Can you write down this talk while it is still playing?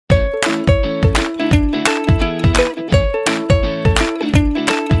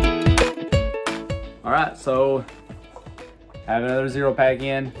so I have another ZeroPak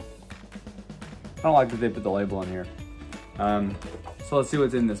in. I don't like that they put the label in here. So let's see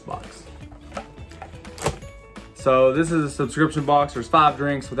what's in this box. So this is a subscription box. There's 5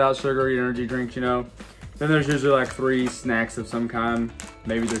 drinks without sugar, energy drinks, you know. Then there's usually like 3 snacks of some kind.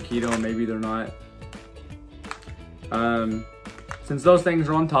 Maybe they're keto, maybe they're not. Since those things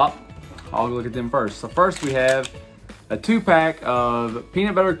are on top, I'll look at them first. So first we have a 2-pack of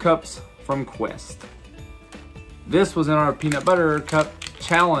peanut butter cups from Quest. This was in our peanut butter cup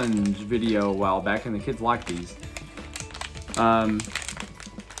challenge video a while back, and the kids like these.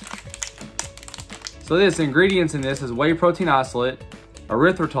 So this ingredients in this is whey protein isolate,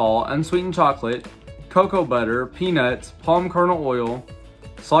 erythritol, unsweetened chocolate, cocoa butter, peanuts, palm kernel oil,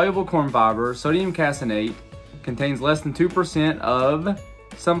 soluble corn fiber, sodium caseinate, contains less than 2% of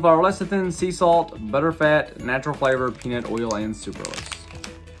sunflower lecithin, sea salt, butterfat, natural flavor, peanut oil, and sucralose.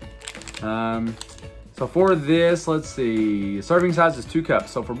 So for this, let's see, serving size is 2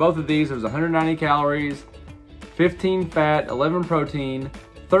 cups. So for both of these, there's 190 calories, 15 fat, 11 protein,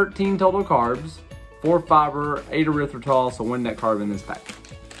 13 total carbs, 4 fiber, 8 erythritol, so 1 net carb in this pack.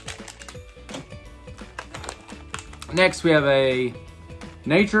 Next, we have a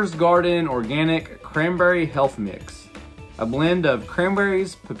Nature's Garden Organic Cranberry Health Mix. A blend of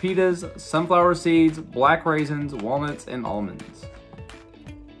cranberries, pepitas, sunflower seeds, black raisins, walnuts, and almonds.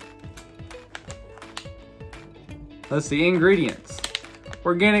 Let's see, ingredients.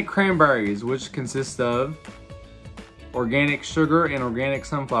 Organic cranberries, which consist of organic sugar and organic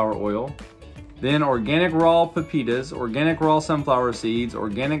sunflower oil. Then organic raw pepitas, organic raw sunflower seeds,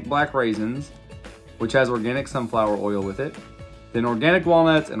 organic black raisins, which has organic sunflower oil with it. Then organic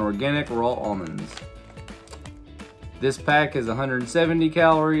walnuts and organic raw almonds. This pack is 170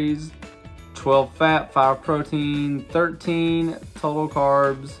 calories, 12 fat, 5 protein, 13 total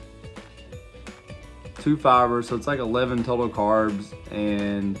carbs, 2 fibers, so it's like 11 total carbs,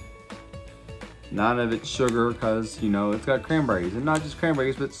 and 9 of it's sugar because, you know, it's got cranberries. And not just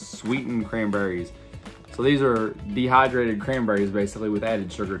cranberries, but sweetened cranberries. So these are dehydrated cranberries, basically, with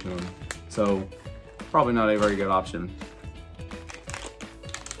added sugar to them. So probably not a very good option.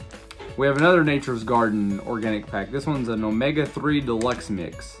 We have another Nature's Garden organic pack. This one's an omega-3 deluxe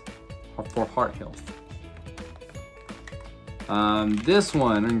mix for heart health. This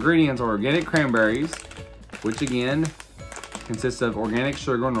one, ingredients are organic cranberries, which again consists of organic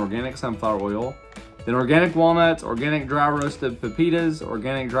sugar and organic sunflower oil. Then organic walnuts, organic dry roasted pepitas,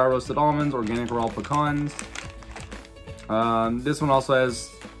 organic dry roasted almonds, organic raw pecans. This one also has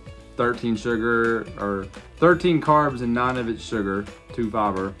 13 sugar, or 13 carbs and 9 of it's sugar, 2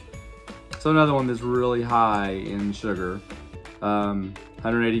 fiber. So another one that's really high in sugar.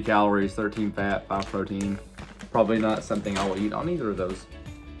 180 calories, 13 fat, 5 protein. Probably not something I will eat on either of those.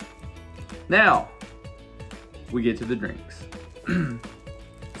 Now, we get to the drinks. It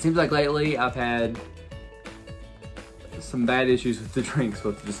seems like lately I've had some bad issues with the drinks,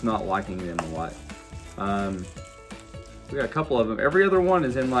 with just not liking them a lot. We got a couple of them. Every other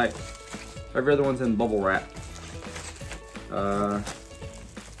one's in bubble wrap. I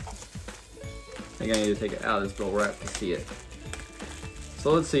think I need to take it out of this bubble wrap to see it.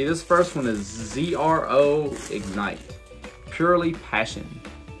 So let's see, this first one is Zero Ignite, Purely Passion.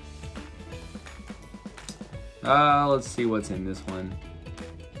 Let's see what's in this one.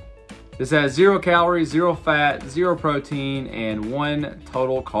 This has 0 calories, 0 fat, 0 protein, and 1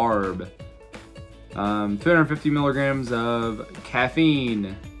 total carb. 250 milligrams of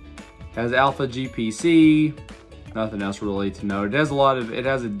caffeine. Has alpha GPC. Nothing else really to know. It has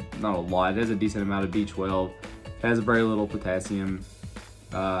a decent amount of B12. It has very little potassium.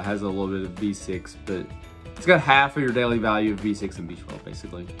 Has a little bit of B6, but it's got half of your daily value of B6 and B12,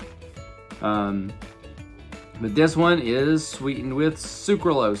 basically. But this one is sweetened with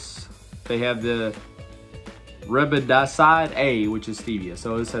sucralose. They have the ribidicide A, which is stevia.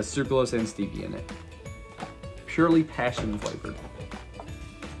 So this has sucralose and stevia in it. Purely passion flavored.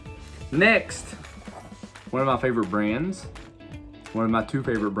 Next, one of my favorite brands. One of my 2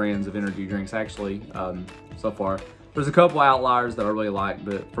 favorite brands of energy drinks, actually, so far. There's a couple outliers that I really like,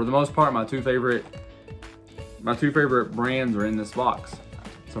 but for the most part, my two favorite brands are in this box.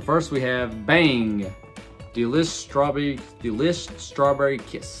 So first we have Bang Delish Strawberry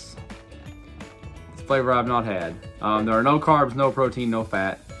Kiss. It's a flavor I've not had. There are no carbs, no protein, no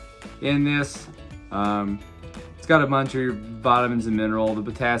fat in this. It's got a bunch of your vitamins and minerals. The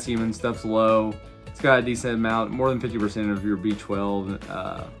potassium and stuff's low. It's got a decent amount, more than 50% of your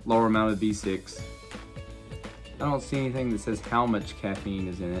B12, lower amount of B6. I don't see anything that says how much caffeine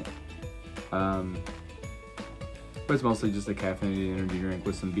is in it. But but it's mostly just a caffeinated energy drink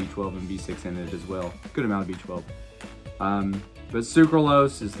with some B12 and B6 in it as well. Good amount of B12. But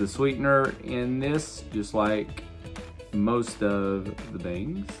sucralose is the sweetener in this, just like most of the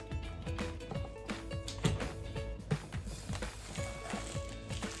bangs.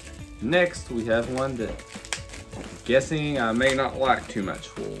 Next, we have one that I'm guessing I may not like too much.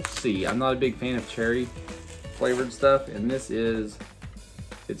 We'll see. I'm not a big fan of cherry flavored stuff, and this is,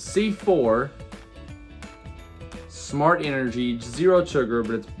 it's C4 Smart Energy, zero sugar,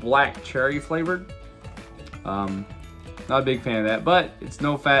 but it's black cherry flavored. Not a big fan of that, but it's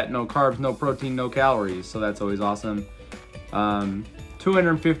no fat, no carbs, no protein, no calories, so that's always awesome.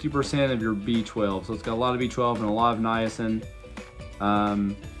 250% of your B12, so it's got a lot of B12 and a lot of niacin.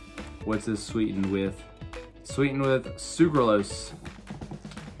 What's this sweetened with? Sweetened with sucralose.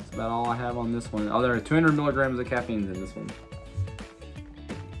 That's about all I have on this one. Oh, there are 200 milligrams of caffeine in this one.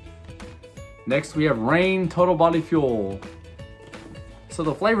 Next, we have Rain Total Body Fuel. So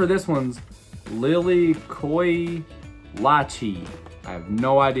the flavor of this one's Lily Koi Lychee. I have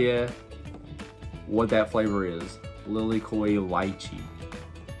no idea what that flavor is. Lily Koi Lychee.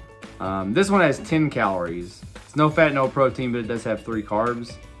 This one has 10 calories. It's no fat, no protein, but it does have 3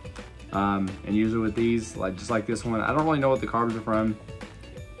 carbs. And usually with these, just like this one, I don't really know what the carbs are from.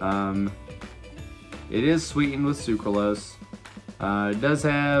 It is sweetened with sucralose. It does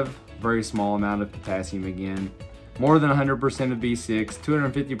have a very small amount of potassium again. More than 100% of B6,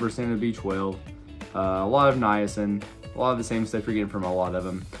 250% of B12, a lot of niacin, a lot of the same stuff you're getting from a lot of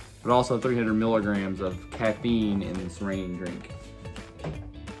them, but also 300 milligrams of caffeine in this Rain drink.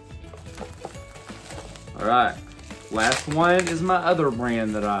 All right, last one is my other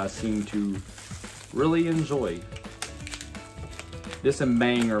brand that I seem to really enjoy. This and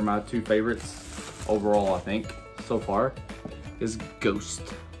Bang are my 2 favorites overall, I think, so far, is Ghost.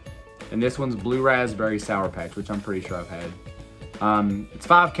 And this one's Blue Raspberry Sour Patch, which I'm pretty sure I've had. It's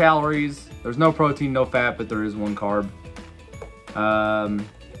 5 calories. There's no protein, no fat, but there is 1 carb.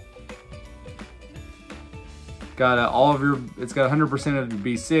 Got it's got 100% of your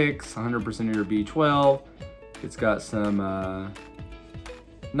B6, 100% of your B12. It's got some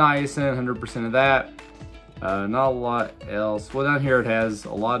niacin, 100% of that. Not a lot else. Well, down here it has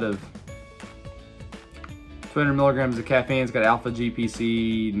a lot of 200 milligrams of caffeine. It's got alpha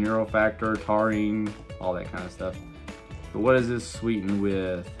GPC, neurofactor, taurine, all that kind of stuff. But what is this sweetened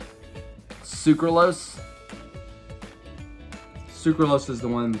with? Sucralose. Sucralose is the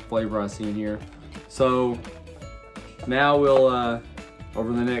one flavor I see in here. So now we'll,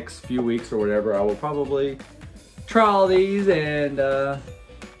 over the next few weeks or whatever, I will probably try all these and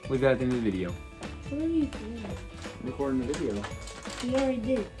leave that at the end of the video. What are you doing? I'm recording the video. You already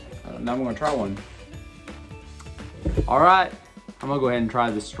did. Now I'm gonna try one. All right, I'm gonna go ahead and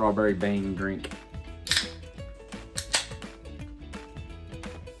try this strawberry Bang drink.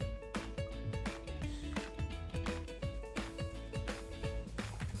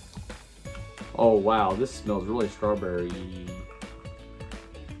 Oh wow, this smells really strawberry.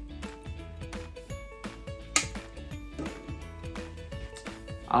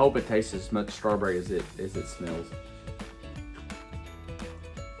 I hope it tastes as much strawberry as it smells.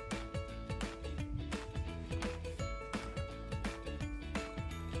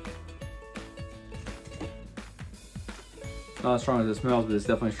 Not as strong as it smells, but it's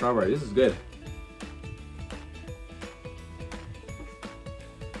definitely strawberry. This is good.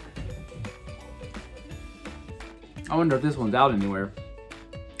 I wonder if this one's out anywhere.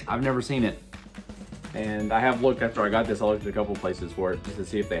 I've never seen it. And I have looked after I got this, I looked at a couple places for it just to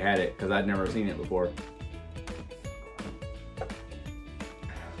see if they had it, because I'd never seen it before.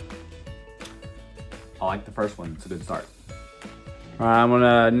 I like the first one, it's a good start. All right, I'm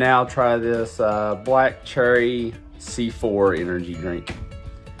gonna now try this black cherry C4 energy drink.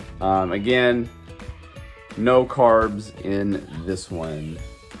 Again, no carbs in this one.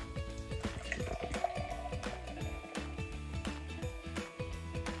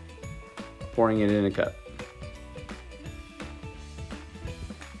 Pouring it in a cup.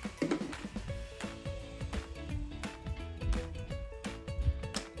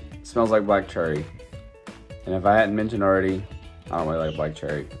 It smells like black cherry. And if I hadn't mentioned already, I don't really like black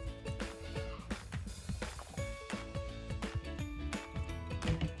cherry.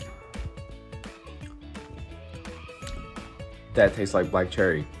 That tastes like black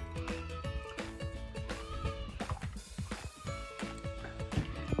cherry.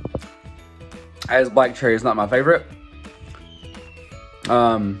 As black cherry is not my favorite.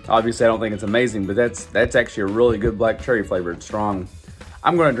 Obviously I don't think it's amazing, but that's actually a really good black cherry flavor. It's strong.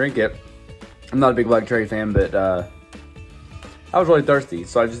 I'm gonna drink it. I'm not a big black cherry fan, but I was really thirsty,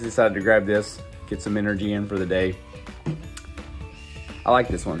 so I just decided to grab this, get some energy in for the day. I like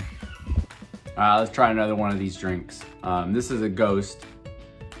this one. Let's try another one of these drinks. This is a Ghost,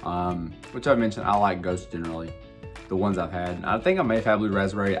 which I've mentioned. I like Ghost generally, the ones I've had. I think I may have had blue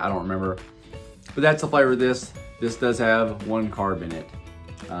raspberry, I don't remember. But that's the flavor of this. This does have 1 carb in it.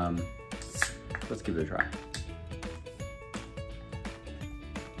 Let's give it a try.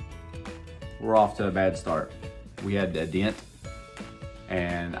 We're off to a bad start. We had a dent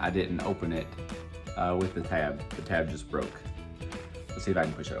and I didn't open it with the tab. The tab just broke. Let's see if I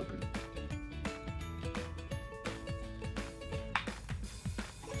can push it open.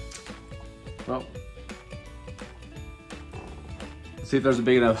 Well, let's see if there's a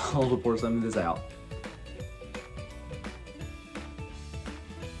big enough hole to pour some of this out.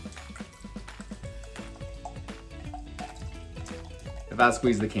 If I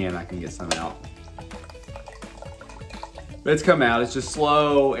squeeze the can, I can get some out. But it's come out. It's just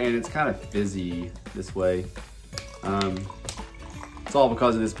slow and it's kind of fizzy this way. It's all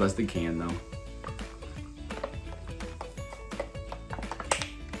because of this busted can though.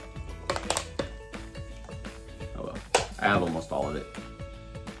 Oh well, I have almost all of it.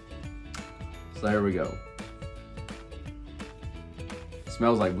 So there we go.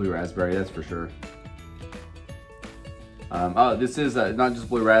 Smells like blue raspberry, that's for sure. Oh, this is not just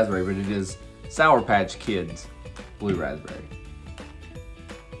blue raspberry, but it is Sour Patch Kids blue raspberry.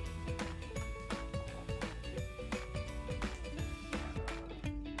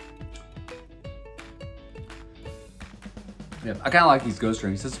 Yeah, I kind of like these Ghost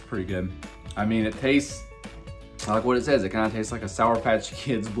drinks. This is pretty good. I mean, it tastes like what it says. It kind of tastes like a Sour Patch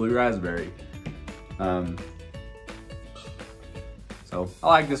Kids blue raspberry. So I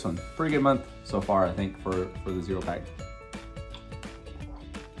like this one. Pretty good month so far, I think, for the ZeroPak.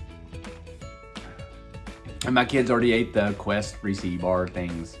 And my kids already ate the Quest Reese bar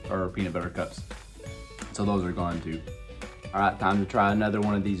things, or peanut butter cups. So those are gone too. All right, time to try another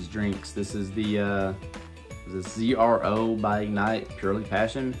one of these drinks. This is the Zero by Ignite Purely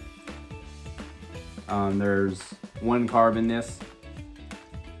Passion. There's 1 carb in this.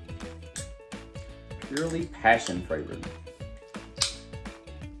 Purely Passion flavored.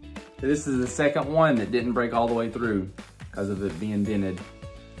 This is the second one that didn't break all the way through because of it being dented.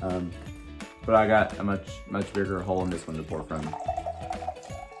 But I got a much bigger hole in this one to pour from.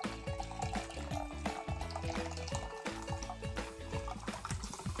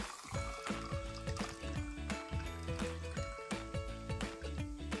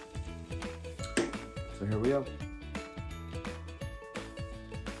 So here we go.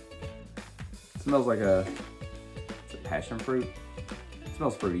 It smells like it's a passion fruit. It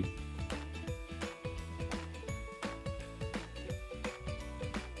smells fruity.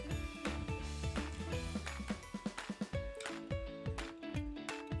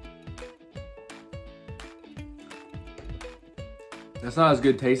 It's not as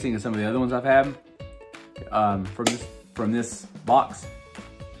good tasting as some of the other ones I've had from this box,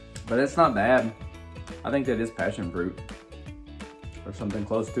 but it's not bad. I think that is passion fruit, or something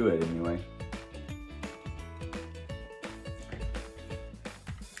close to it anyway.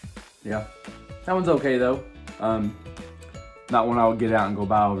 Yeah, that one's okay though. Not one I would get out and go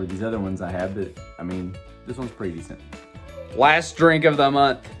buy over these other ones I have, but I mean, this one's pretty decent. Last drink of the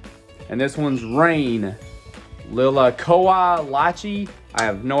month, and this one's Rain. Lila Koa Lachi. I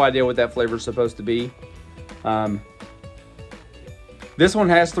have no idea what that flavor is supposed to be. This one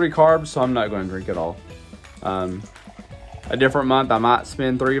has 3 carbs, so I'm not going to drink it all. A different month, I might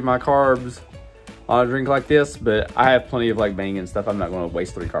spend 3 of my carbs on a drink like this, but I have plenty of like bang and stuff. I'm not going to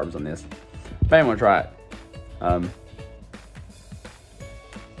waste 3 carbs on this. But I'm going to try it.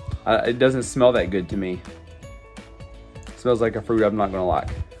 It doesn't smell that good to me. It smells like a fruit I'm not going to like.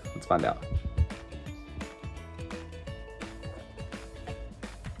 Let's find out.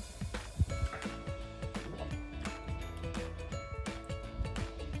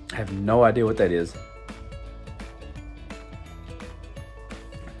 I have no idea what that is.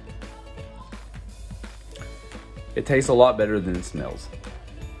 It tastes a lot better than it smells.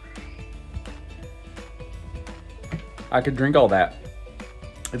 I could drink all that.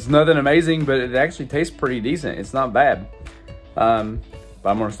 It's nothing amazing, but it actually tastes pretty decent. It's not bad. But I'm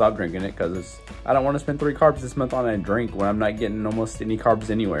gonna stop drinking it because I don't want to spend 3 carbs this month on a drink when I'm not getting almost any carbs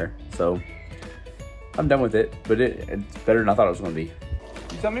anywhere. So I'm done with it, but it's better than I thought it was gonna be.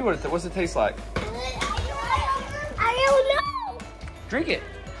 You tell me what's it taste like? I don't know. Drink it.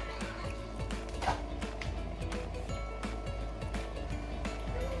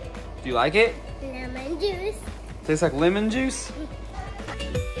 Do you like it? Lemon juice. Tastes like lemon juice?